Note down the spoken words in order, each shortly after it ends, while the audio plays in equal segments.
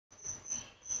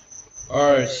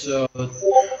Alright, so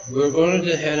we're going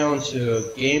to head on to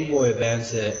Game Boy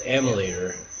Advance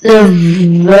emulator. The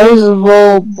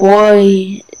Visible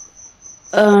Boy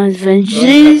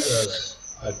Adventures.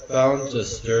 I found to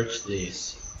search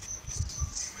these.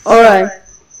 Alright.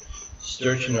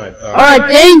 Searching I found.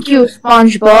 Alright, thank you,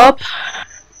 SpongeBob.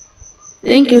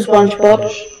 Thank you,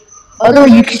 SpongeBob. Although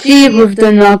you can see it with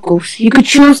the knuckles. You could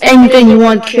choose anything you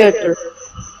want character.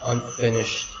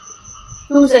 Unfinished.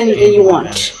 Choose anything you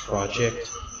want. Project.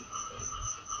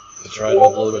 Let's try to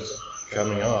upload what's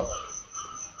coming up.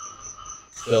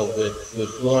 So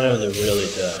with one of them really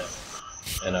died.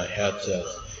 And I had to,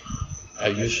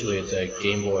 usually it's a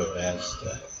Game Boy Advance.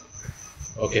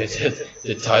 Okay,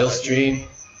 the title stream,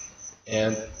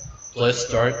 and let's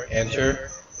start, enter.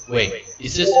 Wait,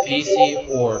 is this PC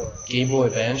or Game Boy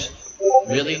Advance?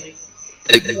 Really?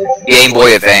 Game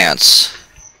Boy Advance.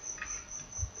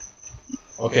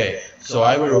 Okay, so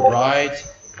I will write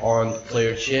on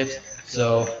player chips,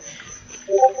 so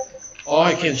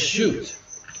I can shoot.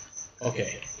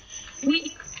 Okay.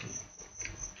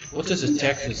 What does the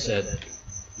text that said?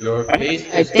 Your base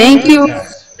is Thank you,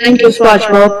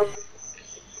 SpongeBob.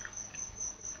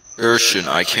 Gershon,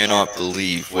 I cannot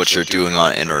believe what you're doing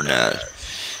on internet.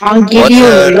 I'll give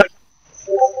you.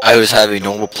 I was having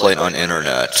normal play on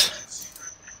internet.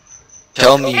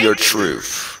 Tell me your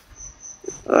truth.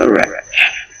 Alright.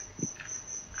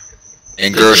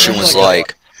 And Gershon was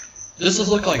like, this does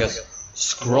look like a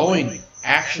scrolling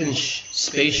action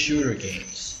space shooter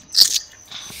games.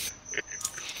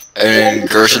 and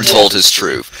Gershon told his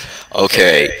truth.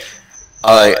 Okay,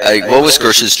 what was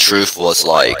Gershon's truth was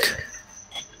like?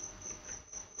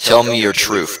 Tell me your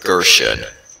truth, Gershon.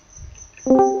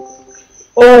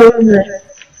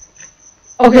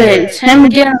 Okay, it's him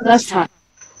again last time.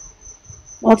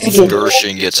 Once again.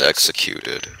 Gershon gets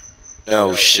executed.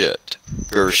 No shit.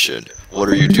 Gershon, what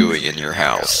are you doing in your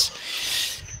house?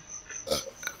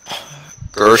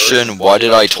 Gershon, why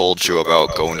did I told you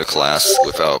about going to class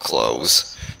without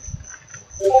clothes?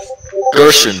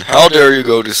 Gershon, how dare you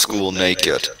go to school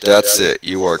naked? That's it,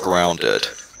 you are grounded.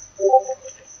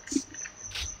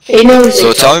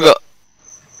 So tell me about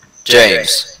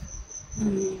James.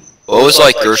 What was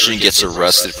like Gershon gets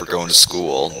arrested for going to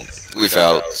school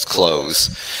without clothes?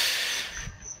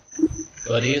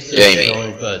 But he's just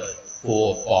showing but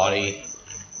full body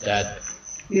that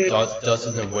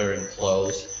doesn't wear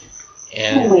clothes,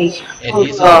 and he's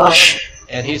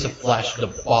a flash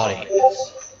of the body.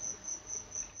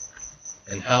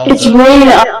 And how it's rain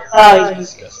outside.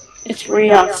 It's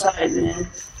rain outside, man.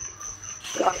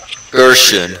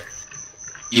 Gershon,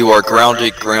 you are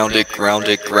grounded, grounded,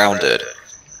 grounded, grounded.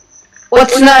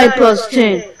 What's 9 plus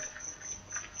 10?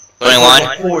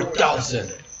 21?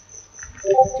 4,000.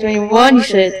 21, you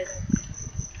said.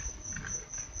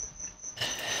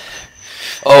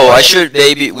 Oh,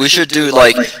 we should do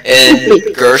like,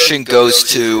 and Gershon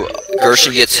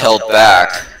gets held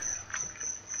back.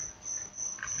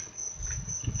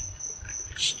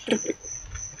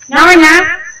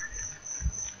 No.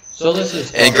 So this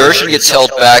is. And Gershon gets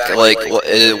held back, like,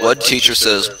 one teacher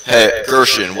says, hey,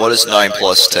 Gershon, what is 9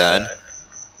 plus 10?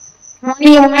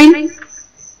 21.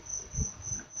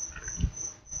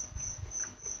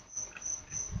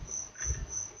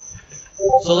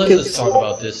 So let's just talk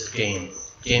about this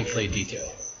gameplay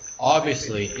detail.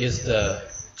 Obviously, is the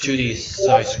 2D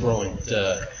side-scrolling,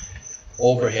 the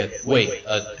overhead.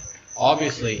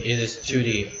 Obviously, it is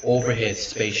 2D overhead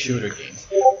space shooter games.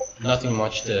 Nothing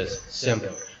much to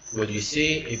simple. What you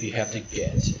see, if you have to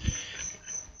get.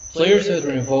 Players that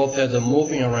are involved are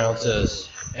moving around us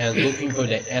and looking for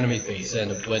the enemy base,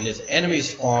 and when this enemy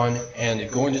spawn and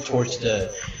going towards the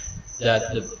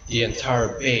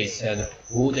entire base, and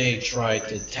who they try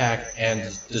to attack and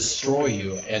destroy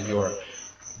you and your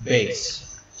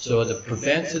base. So to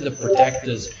prevent and to protect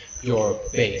your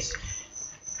base.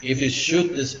 If you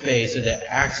shoot this base and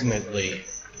accidentally,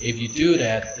 if you do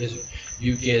that,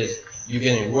 you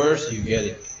getting worse, you get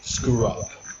it screw up.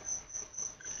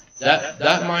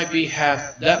 That might be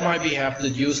half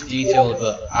the use detail of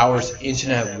our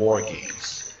internet war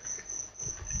games.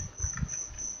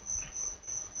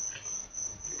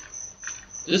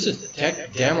 This is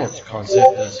tech demo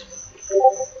concept that's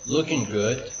looking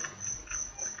good.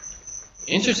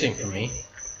 Interesting for me.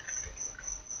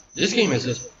 This game is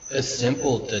just a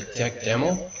simple tech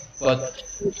demo, but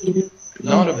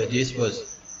none of it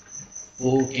was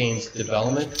full game's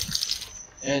development.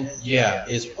 And yeah,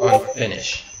 it's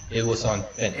unfinished. It was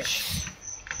unfinished.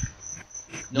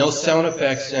 No sound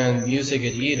effects and music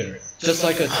either, just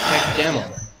like a tech demo.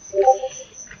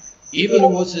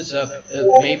 Even was it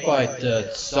made by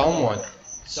someone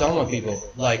people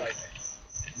like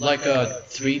like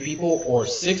 3 people or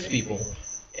 6 people,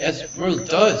 as really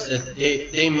does.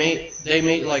 They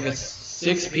made like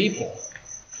 6 people.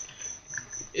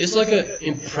 It's like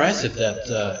impressive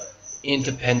that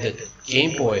independent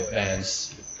Game Boy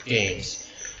Advance games,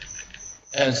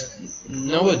 and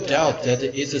no doubt that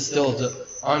it is still the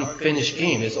unfinished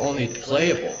game. It's only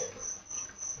playable,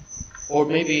 or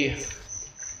maybe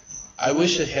I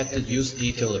wish it had the use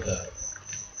detail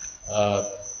of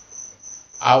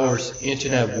our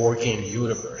internet working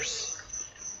universe,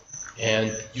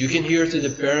 and you can hear it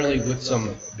apparently with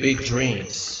some big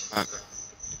dreams.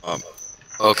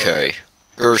 Okay.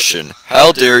 Gershon,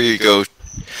 how dare you go?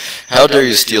 How dare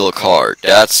you steal a car?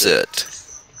 That's it.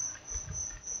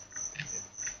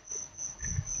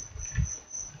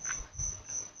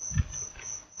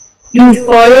 You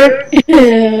fired?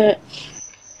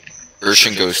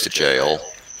 Gershon goes to jail.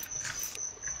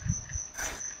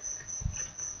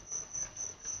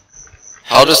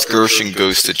 How does Gershon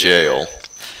goes to jail?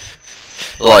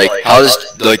 Like, how does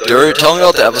tell me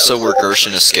about the episode where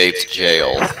Gershon escaped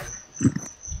jail.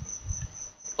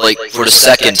 Like, for the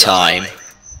second time.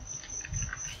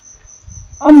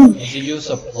 He used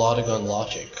a polygon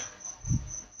logic.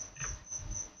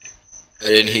 And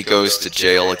then he goes to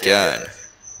jail again.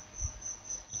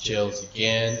 Jails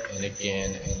again and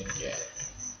again and again.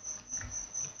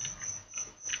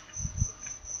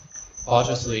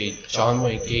 Obviously, John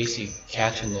Wayne Gacy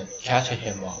catching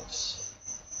him out.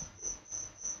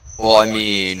 Well, I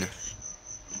mean...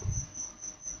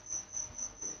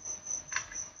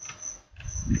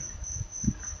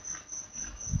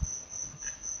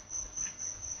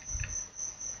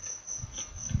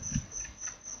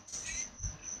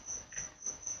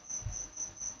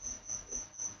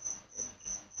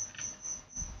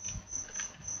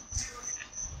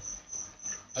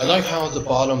 I like how at the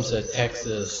bottom the text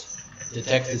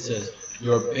says,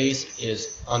 your base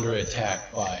is under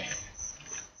attack by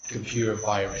computer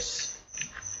virus.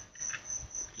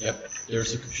 Yep,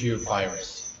 there's a computer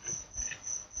virus.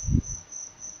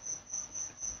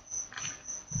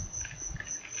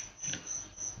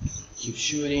 Keep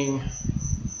shooting.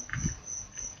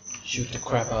 Shoot the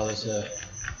crap out of the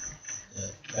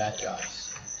bad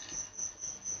guys.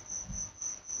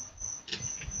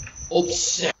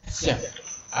 Oops, Sam.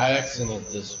 I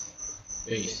accidented this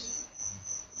base.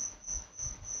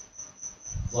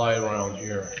 Fly around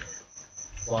here.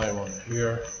 Fly around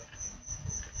here.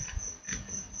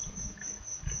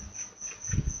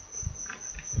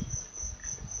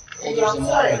 Oh, there's the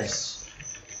mines.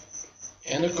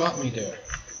 And it got me there.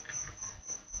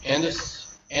 And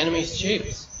this enemy's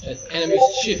ships.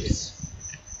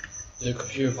 The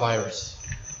computer virus.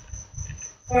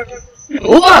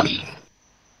 What?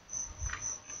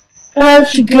 I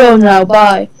have to go now,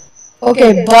 bye.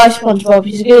 Okay, bye SpongeBob,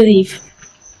 he's gonna leave.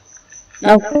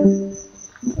 No.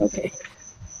 Okay.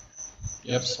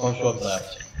 Yep, SpongeBob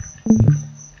left.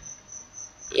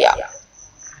 Yeah.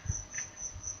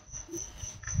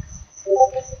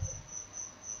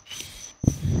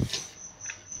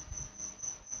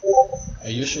 I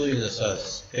usually just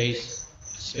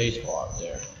space bar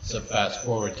there. It's a fast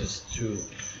forward just to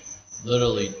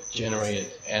literally generate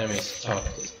enemies talk.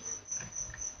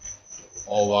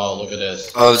 Oh wow, look at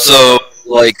this. So,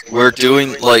 like, we're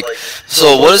doing, like,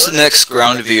 so what is the next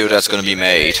ground video that's gonna be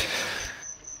made?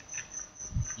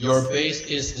 Your base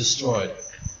is destroyed.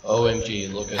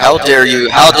 OMG, look at How dare you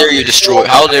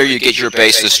get your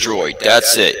base destroyed?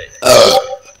 That's it.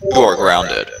 You are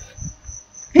grounded.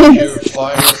 Your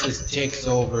virus takes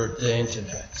over the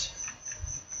internet.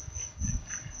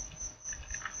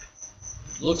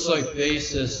 Looks like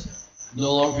base is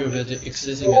no longer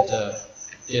existing at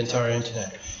the entire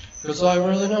internet. Because I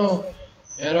really know,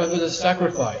 and I'm gonna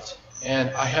sacrifice, and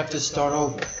I have to start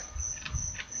over.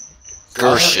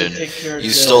 Gershon, you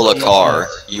stole a car.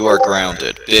 You are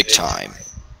grounded. Big time.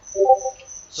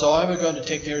 So I'm going to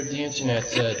take care of the internet.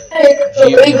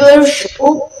 Hey, regular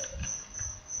show.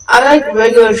 I like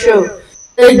regular show.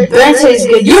 Like Ben says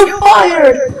good, you're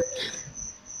fired!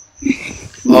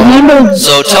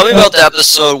 So tell me about the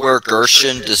episode where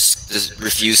Gershon just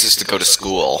refuses to go to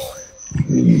school.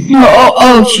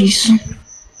 Oh, jeez.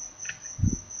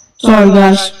 Sorry,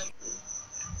 guys.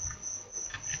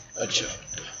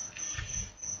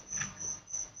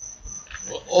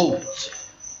 Well, oh,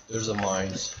 there's a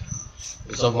mines.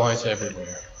 There's a mines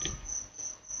everywhere.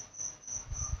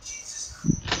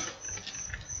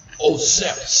 Oh,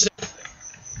 Seth.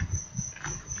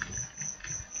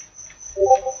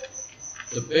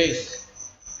 The base.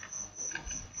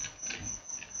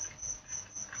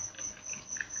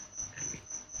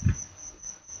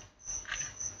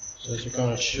 So you're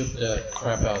gonna shoot the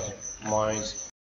crap out of mines.